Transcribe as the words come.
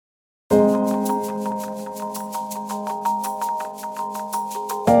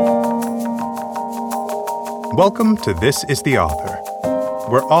Welcome to This is the Author,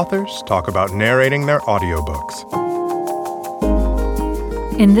 where authors talk about narrating their audiobooks.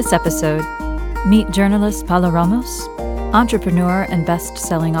 In this episode, meet journalist Paola Ramos, entrepreneur and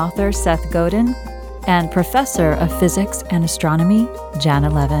best-selling author Seth Godin, and professor of physics and astronomy Janna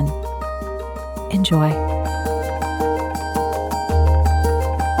Levin. Enjoy.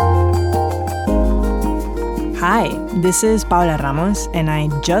 Hi, this is Paola Ramos, and I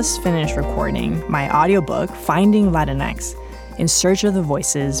just finished recording my audiobook, Finding Latinx, In Search of the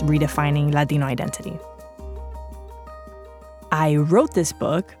Voices, Redefining Latino Identity. I wrote this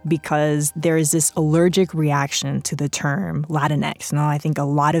book because there is this allergic reaction to the term Latinx. I think a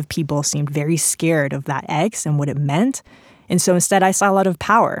lot of people seemed very scared of that X and what it meant. And so instead, I saw a lot of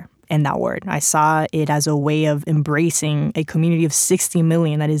power in that word. I saw it as a way of embracing a community of 60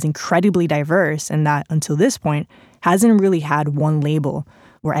 million that is incredibly diverse and that, until this point, hasn't really had one label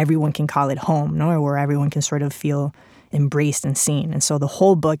where everyone can call it home, or where everyone can sort of feel embraced and seen. And so the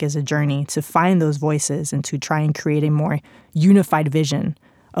whole book is a journey to find those voices and to try and create a more unified vision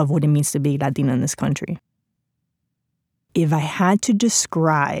of what it means to be Latina in this country. If I had to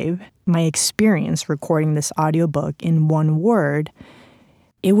describe my experience recording this audiobook in one word,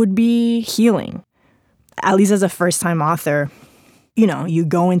 it would be healing. At least as a first-time author, you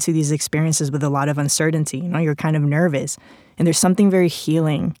go into these experiences with a lot of uncertainty. You're kind of nervous. And there's something very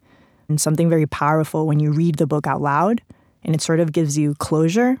healing and something very powerful when you read the book out loud, and it sort of gives you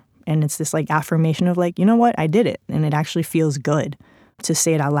closure. And it's this affirmation of you know what, I did it. And it actually feels good to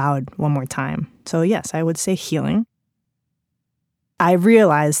say it out loud one more time. So yes, I would say healing. I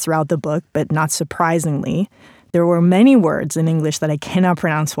realized throughout the book, but not surprisingly, there were many words in English that I cannot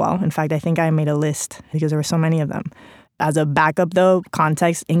pronounce well. In fact, I think I made a list because there were so many of them. As a backup, though,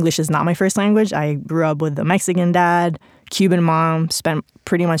 context, English is not my first language. I grew up with a Mexican dad, Cuban mom, spent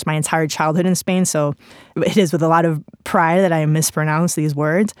pretty much my entire childhood in Spain. So it is with a lot of pride that I mispronounce these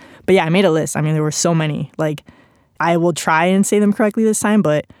words. But yeah, I made a list. There were so many. I will try and say them correctly this time,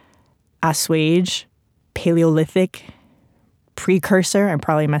 but assuage, Paleolithic, precursor, I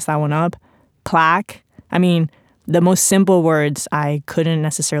probably messed that one up, plaque. The most simple words I couldn't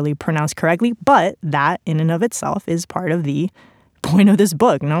necessarily pronounce correctly, but that in and of itself is part of the point of this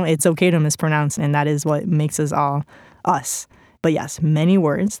book. It's okay to mispronounce, and that is what makes us all us. But yes, many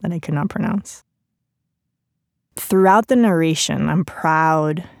words that I could not pronounce. Throughout the narration, I'm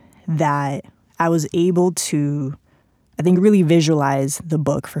proud that I was able to, really visualize the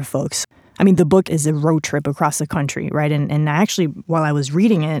book for folks. The book is a road trip across the country, right? And actually, while I was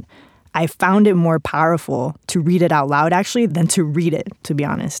reading it, I found it more powerful to read it out loud, actually, than to read it, to be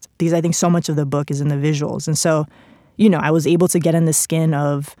honest. Because I think so much of the book is in the visuals. And so, I was able to get in the skin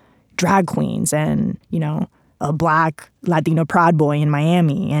of drag queens and, a Black Latino Proud Boy in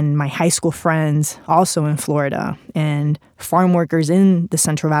Miami and my high school friends also in Florida and farm workers in the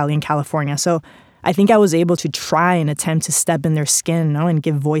Central Valley in California. So I think I was able to try and attempt to step in their skin, and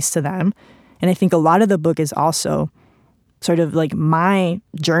give voice to them. And I think a lot of the book is also sort of my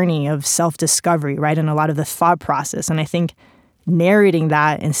journey of self-discovery, right? And a lot of the thought process. And I think narrating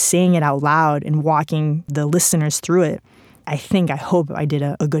that and saying it out loud and walking the listeners through it, I hope I did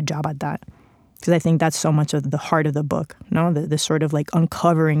a good job at that. Because I think that's so much of the heart of the book, the sort of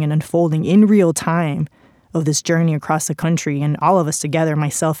uncovering and unfolding in real time of this journey across the country, and all of us together,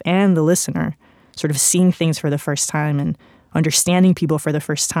 myself and the listener, sort of seeing things for the first time and understanding people for the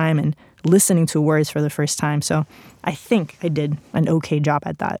first time and listening to words for the first time. So I think I did an okay job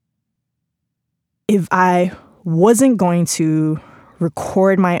at that. If I wasn't going to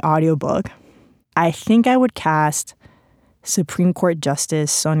record my audiobook, I think I would cast Supreme Court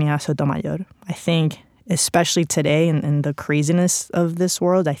Justice Sonia Sotomayor. I think, especially today in the craziness of this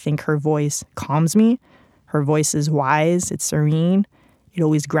world, I think her voice calms me. Her voice is wise, it's serene, it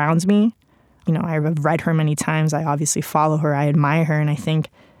always grounds me. I've read her many times. I obviously follow her. I admire her. And I think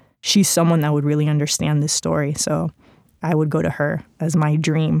she's someone that would really understand this story. So I would go to her as my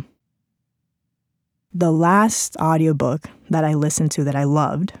dream. The last audiobook that I listened to that I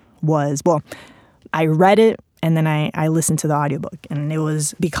loved was, I read it and then I listened to the audiobook. And it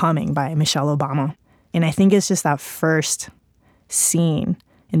was Becoming by Michelle Obama. And I think it's just that first scene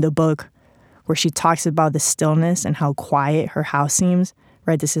in the book where she talks about the stillness and how quiet her house seems.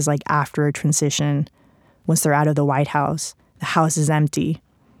 Right, this is after a transition, once they're out of the White House, the house is empty.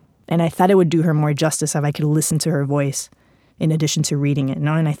 And I thought it would do her more justice if I could listen to her voice in addition to reading it. And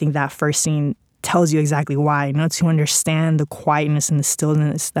I think that first scene tells you exactly why, to understand the quietness and the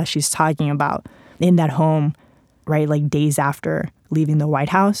stillness that she's talking about in that home, right, days after leaving the White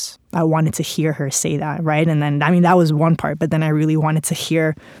House. I wanted to hear her say that, right? And then, that was one part, but then I really wanted to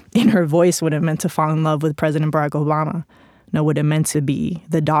hear in her voice what it meant to fall in love with President Barack Obama, what it meant to be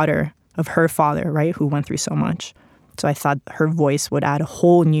the daughter of her father, right, who went through so much. So I thought her voice would add a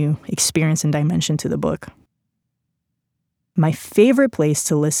whole new experience and dimension to the book. My favorite place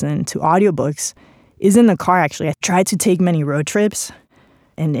to listen to audiobooks is in the car, actually. I tried to take many road trips,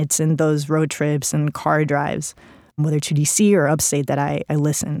 and it's in those road trips and car drives, whether to DC or upstate, that I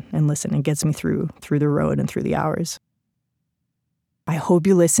listen and listen. It gets me through the road and through the hours. I hope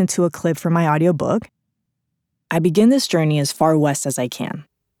you listen to a clip from my audiobook. I begin this journey as far west as I can.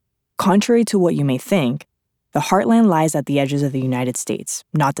 Contrary to what you may think, the heartland lies at the edges of the United States,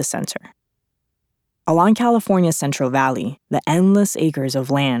 not the center. Along California's Central Valley, the endless acres of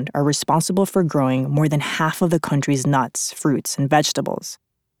land are responsible for growing more than half of the country's nuts, fruits, and vegetables.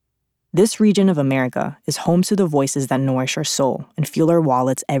 This region of America is home to the voices that nourish our soul and fuel our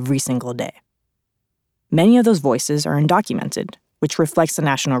wallets every single day. Many of those voices are undocumented, which reflects the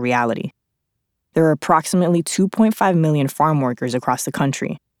national reality. There are approximately 2.5 million farm workers across the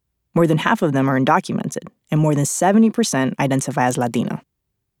country. More than half of them are undocumented, and more than 70% identify as Latino.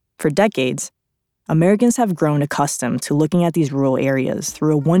 For decades, Americans have grown accustomed to looking at these rural areas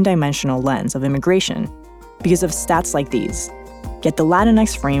through a one-dimensional lens of immigration because of stats like these. Yet the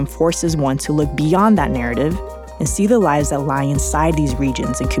Latinx frame forces one to look beyond that narrative and see the lives that lie inside these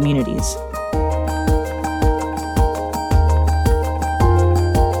regions and communities.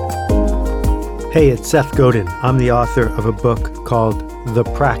 Hey, it's Seth Godin. I'm the author of a book called The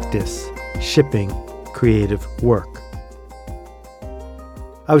Practice: Shipping Creative Work.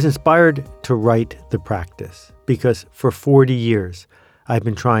 I was inspired to write The Practice because for 40 years I've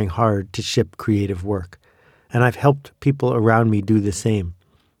been trying hard to ship creative work, and I've helped people around me do the same.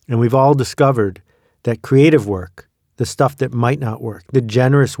 And we've all discovered that creative work, the stuff that might not work, the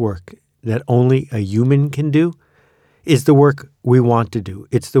generous work that only a human can do, is the work we want to do.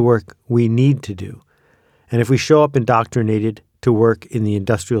 It's the work we need to do. And if we show up indoctrinated to work in the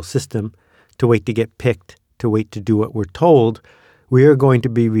industrial system, to wait to get picked, to wait to do what we're told, we are going to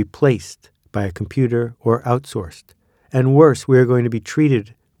be replaced by a computer or outsourced. And worse, we are going to be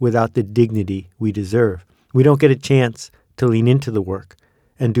treated without the dignity we deserve. We don't get a chance to lean into the work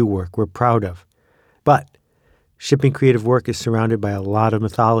and do work we're proud of. But shipping creative work is surrounded by a lot of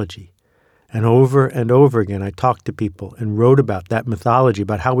mythology. And over again, I talked to people and wrote about that mythology,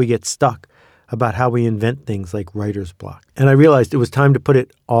 about how we get stuck, about how we invent things like writer's block. And I realized it was time to put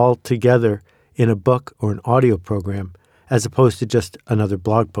it all together in a book or an audio program, as opposed to just another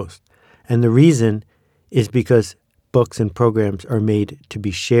blog post. And the reason is because books and programs are made to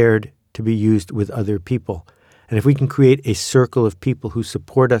be shared, to be used with other people. And if we can create a circle of people who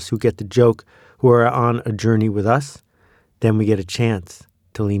support us, who get the joke, who are on a journey with us, then we get a chance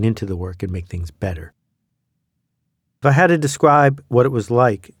to lean into the work and make things better. If I had to describe what it was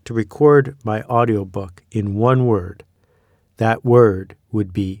like to record my audiobook in one word, that word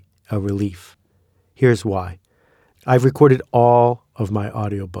would be a relief. Here's why. I've recorded all of my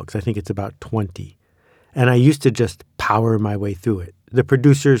audiobooks. I think it's about 20. And I used to just power my way through it. The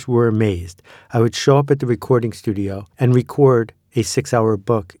producers were amazed. I would show up at the recording studio and record a 6-hour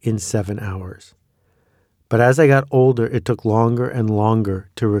book in 7 hours. But as I got older, it took longer and longer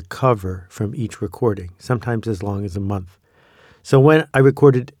to recover from each recording, sometimes as long as a month. So when I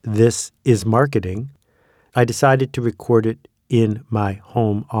recorded This Is Marketing, I decided to record it in my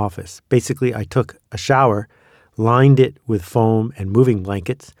home office. Basically, I took a shower, lined it with foam and moving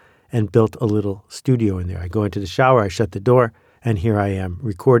blankets, and built a little studio in there. I go into the shower, I shut the door, and here I am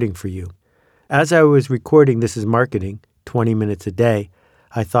recording for you. As I was recording This Is Marketing, 20 minutes a day,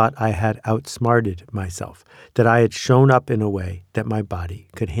 I thought I had outsmarted myself, that I had shown up in a way that my body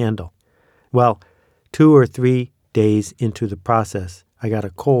could handle. Well, 2 or 3 days into the process, I got a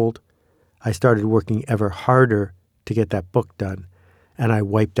cold. I started working ever harder to get that book done, and I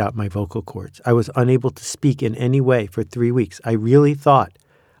wiped out my vocal cords. I was unable to speak in any way for 3 weeks. I really thought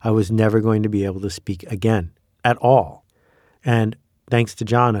I was never going to be able to speak again, at all. And thanks to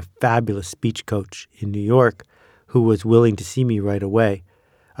Janna, a fabulous speech coach in New York, who was willing to see me right away,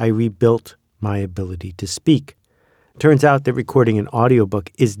 I rebuilt my ability to speak. Turns out that recording an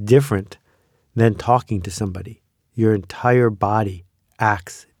audiobook is different than talking to somebody. Your entire body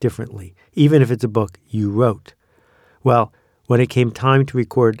acts differently, even if it's a book you wrote. Well, when it came time to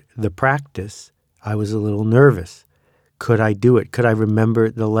record The Practice, I was a little nervous. Could I do it? Could I remember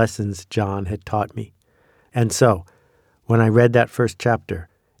the lessons John had taught me? And so, when I read that first chapter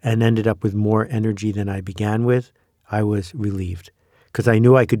and ended up with more energy than I began with, I was relieved. Because I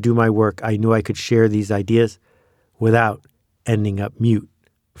knew I could do my work. I knew I could share these ideas without ending up mute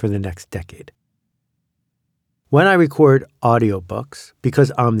for the next decade. When I record audiobooks,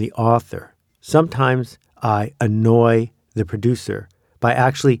 because I'm the author, sometimes I annoy the producer by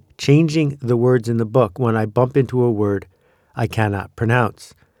actually changing the words in the book when I bump into a word I cannot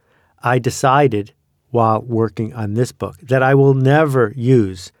pronounce. I decided while working on this book that I will never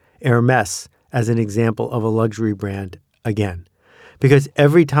use Hermes as an example of a luxury brand again. Because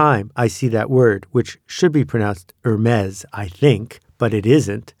every time I see that word, which should be pronounced Hermes, I think, but it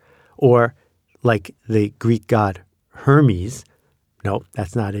isn't, or like the Greek god Hermes, no,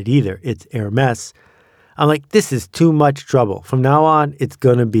 that's not it either, it's Hermes, I'm like, this is too much trouble. From now on, it's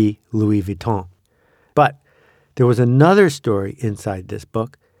going to be Louis Vuitton. But there was another story inside this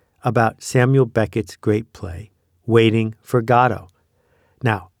book about Samuel Beckett's great play, Waiting for Godot.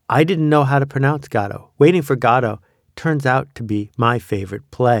 Now, I didn't know how to pronounce Godot. Waiting for Godot turns out to be my favorite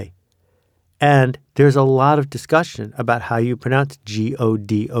play. And there's a lot of discussion about how you pronounce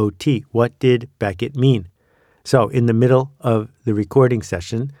Godot. What did Beckett mean? So in the middle of the recording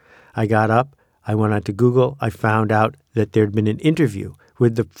session, I got up, I went on to Google, I found out that there'd been an interview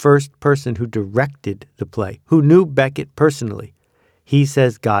with the first person who directed the play, who knew Beckett personally. He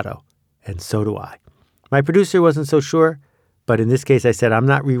says Godot, and so do I. My producer wasn't so sure, but in this case I said, I'm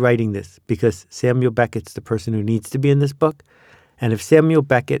not rewriting this because Samuel Beckett's the person who needs to be in this book. And if Samuel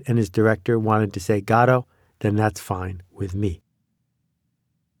Beckett and his director wanted to say Godot, then that's fine with me.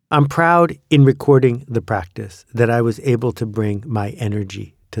 I'm proud in recording the practice that I was able to bring my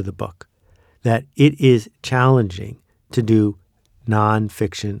energy to the book, that it is challenging to do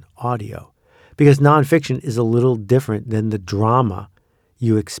nonfiction audio because nonfiction is a little different than the drama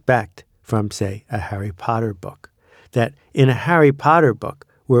you expect from, say, a Harry Potter book. That in a Harry Potter book,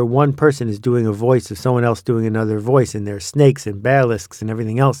 where one person is doing a voice of someone else doing another voice, and there's snakes and basilisks and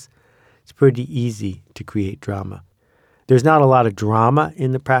everything else, it's pretty easy to create drama. There's not a lot of drama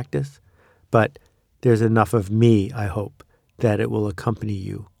in the practice, but there's enough of me, I hope, that it will accompany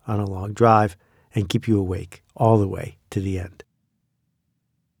you on a long drive and keep you awake all the way to the end.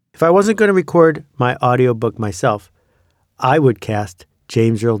 If I wasn't going to record my audiobook myself, I would cast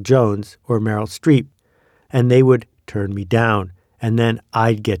James Earl Jones or Meryl Streep, and they would turn me down, and then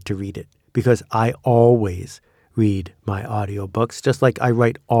I'd get to read it, because I always read my audiobooks, just like I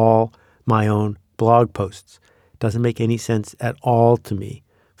write all my own blog posts. It doesn't make any sense at all to me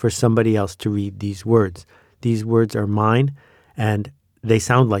for somebody else to read these words. These words are mine, and they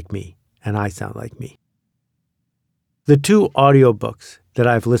sound like me, and I sound like me. The two audiobooks that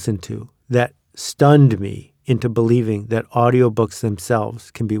I've listened to that stunned me into believing that audiobooks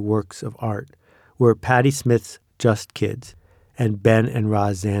themselves can be works of art were Patti Smith's Just Kids and Ben and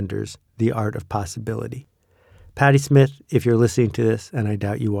Roz Zander's The Art of Possibility. Patti Smith, if you're listening to this, and I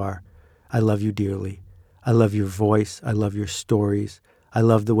doubt you are, I love you dearly. I love your voice. I love your stories. I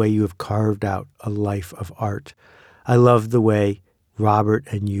love the way you have carved out a life of art. I love the way Robert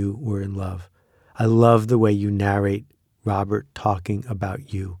and you were in love. I love the way you narrate Robert talking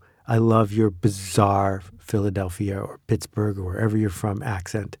about you. I love your bizarre Philadelphia or Pittsburgh or wherever you're from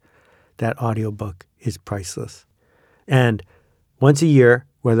accent. That audiobook is priceless. And once a year,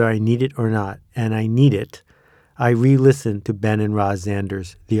 whether I need it or not, and I need it, I re-listen to Ben and Roz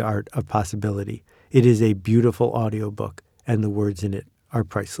Zander's The Art of Possibility. It is a beautiful audiobook, and the words in it are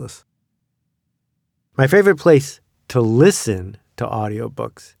priceless. My favorite place to listen to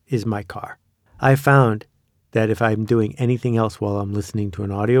audiobooks is my car. I found that if I'm doing anything else while I'm listening to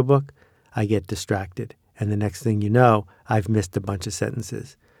an audiobook, I get distracted. And the next thing you know, I've missed a bunch of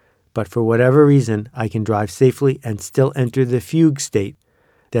sentences. But for whatever reason, I can drive safely and still enter the fugue state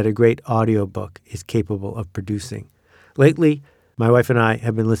that a great audiobook is capable of producing. Lately, my wife and I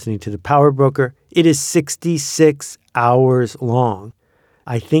have been listening to The Power Broker. It is 66 hours long.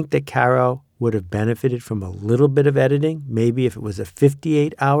 I think that Caro would have benefited from a little bit of editing. Maybe if it was a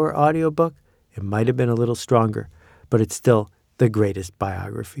 58-hour audiobook, it might have been a little stronger, but it's still the greatest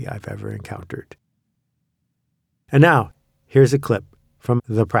biography I've ever encountered. And now, here's a clip from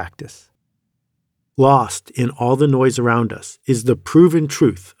The Practice. Lost in all the noise around us is the proven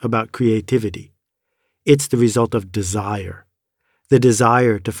truth about creativity. It's the result of desire. The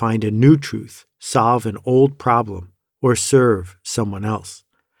desire to find a new truth, solve an old problem, or serve someone else.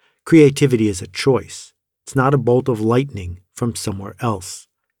 Creativity is a choice. It's not a bolt of lightning from somewhere else.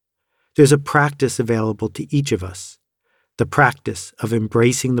 There's a practice available to each of us, the practice of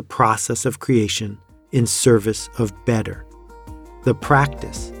embracing the process of creation in service of better. The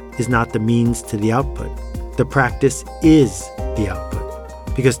practice is not the means to the output. The practice is the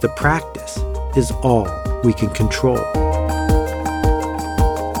output, because the practice is all we can control.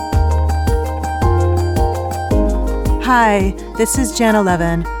 Hi, this is Janna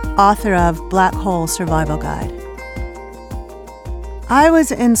Levin, author of Black Hole Survival Guide. I was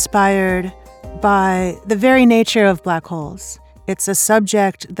inspired by the very nature of black holes. It's a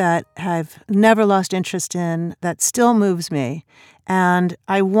subject that I've never lost interest in, that still moves me. And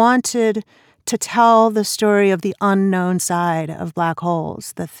I wanted to tell the story of the unknown side of black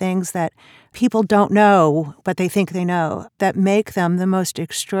holes, the things that people don't know, but they think they know, that make them the most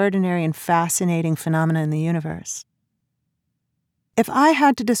extraordinary and fascinating phenomena in the universe. If I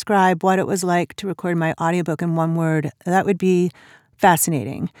had to describe what it was like to record my audiobook in one word, that would be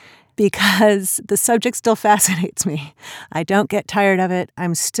fascinating, because the subject still fascinates me. I don't get tired of it.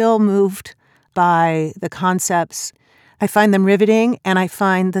 I'm still moved by the concepts. I find them riveting, and I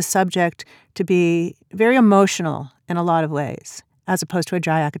find the subject to be very emotional in a lot of ways, as opposed to a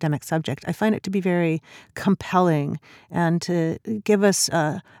dry academic subject. I find it to be very compelling and to give us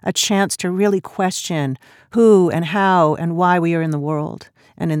a chance to really question who and how and why we are in the world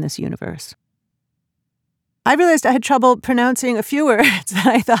and in this universe. I realized I had trouble pronouncing a few words that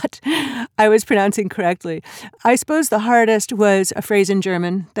I thought I was pronouncing correctly. I suppose the hardest was a phrase in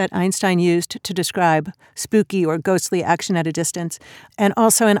German that Einstein used to describe spooky or ghostly action at a distance, and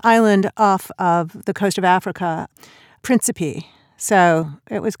also an island off of the coast of Africa, Principe. So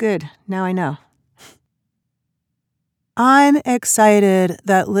it was good. Now I know. I'm excited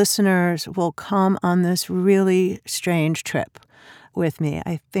that listeners will come on this really strange trip with me.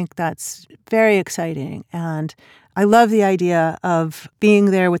 I think that's very exciting. And I love the idea of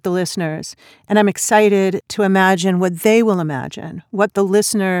being there with the listeners. And I'm excited to imagine what they will imagine, what the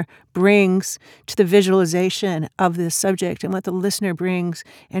listener brings to the visualization of this subject, and what the listener brings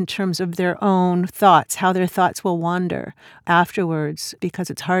in terms of their own thoughts, how their thoughts will wander afterwards, because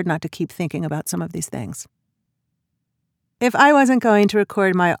it's hard not to keep thinking about some of these things. If I wasn't going to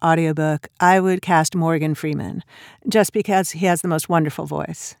record my audiobook, I would cast Morgan Freeman, just because he has the most wonderful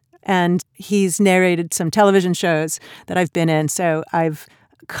voice. And he's narrated some television shows that I've been in, so I've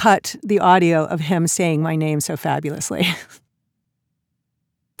cut the audio of him saying my name so fabulously.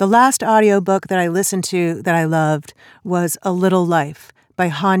 The last audiobook that I listened to that I loved was A Little Life by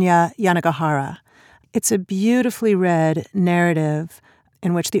Hanya Yanagihara. It's a beautifully read narrative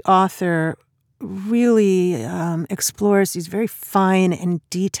in which the author really explores these very fine and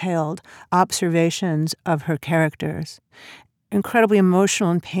detailed observations of her characters. Incredibly emotional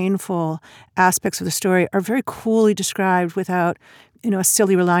and painful aspects of the story are very coolly described without, a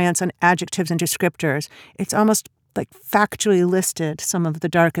silly reliance on adjectives and descriptors. It's almost like factually listed some of the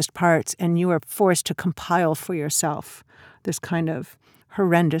darkest parts, and you are forced to compile for yourself this kind of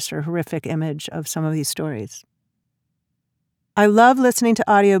horrendous or horrific image of some of these stories. I love listening to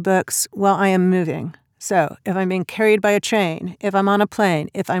audiobooks while I am moving. So if I'm being carried by a train, if I'm on a plane,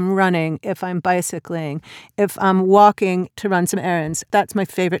 if I'm running, if I'm bicycling, if I'm walking to run some errands, that's my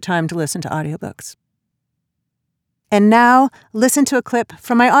favorite time to listen to audiobooks. And now, listen to a clip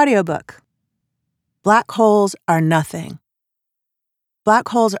from my audiobook. Black holes are nothing. Black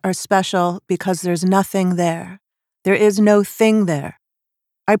holes are special because there's nothing there. There is no thing there.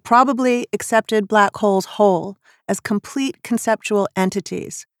 I probably accepted black holes whole, as complete conceptual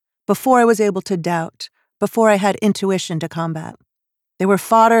entities, before I was able to doubt, before I had intuition to combat. They were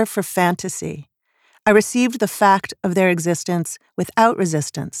fodder for fantasy. I received the fact of their existence without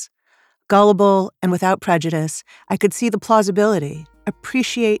resistance. Gullible and without prejudice, I could see the plausibility,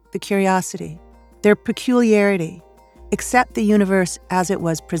 appreciate the curiosity, their peculiarity, accept the universe as it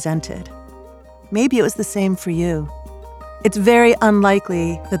was presented. Maybe it was the same for you. It's very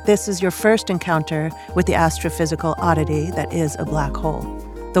unlikely that this is your first encounter with the astrophysical oddity that is a black hole.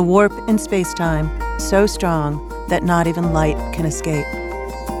 The warp in space-time so strong that not even light can escape.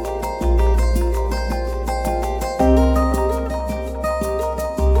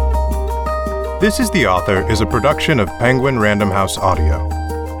 This is the Author is a production of Penguin Random House Audio.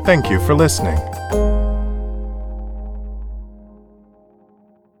 Thank you for listening.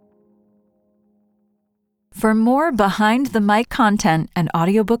 For more behind-the-mic content and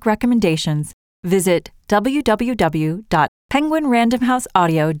audiobook recommendations, visit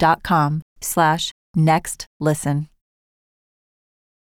www.penguinrandomhouseaudio.com/nextlisten.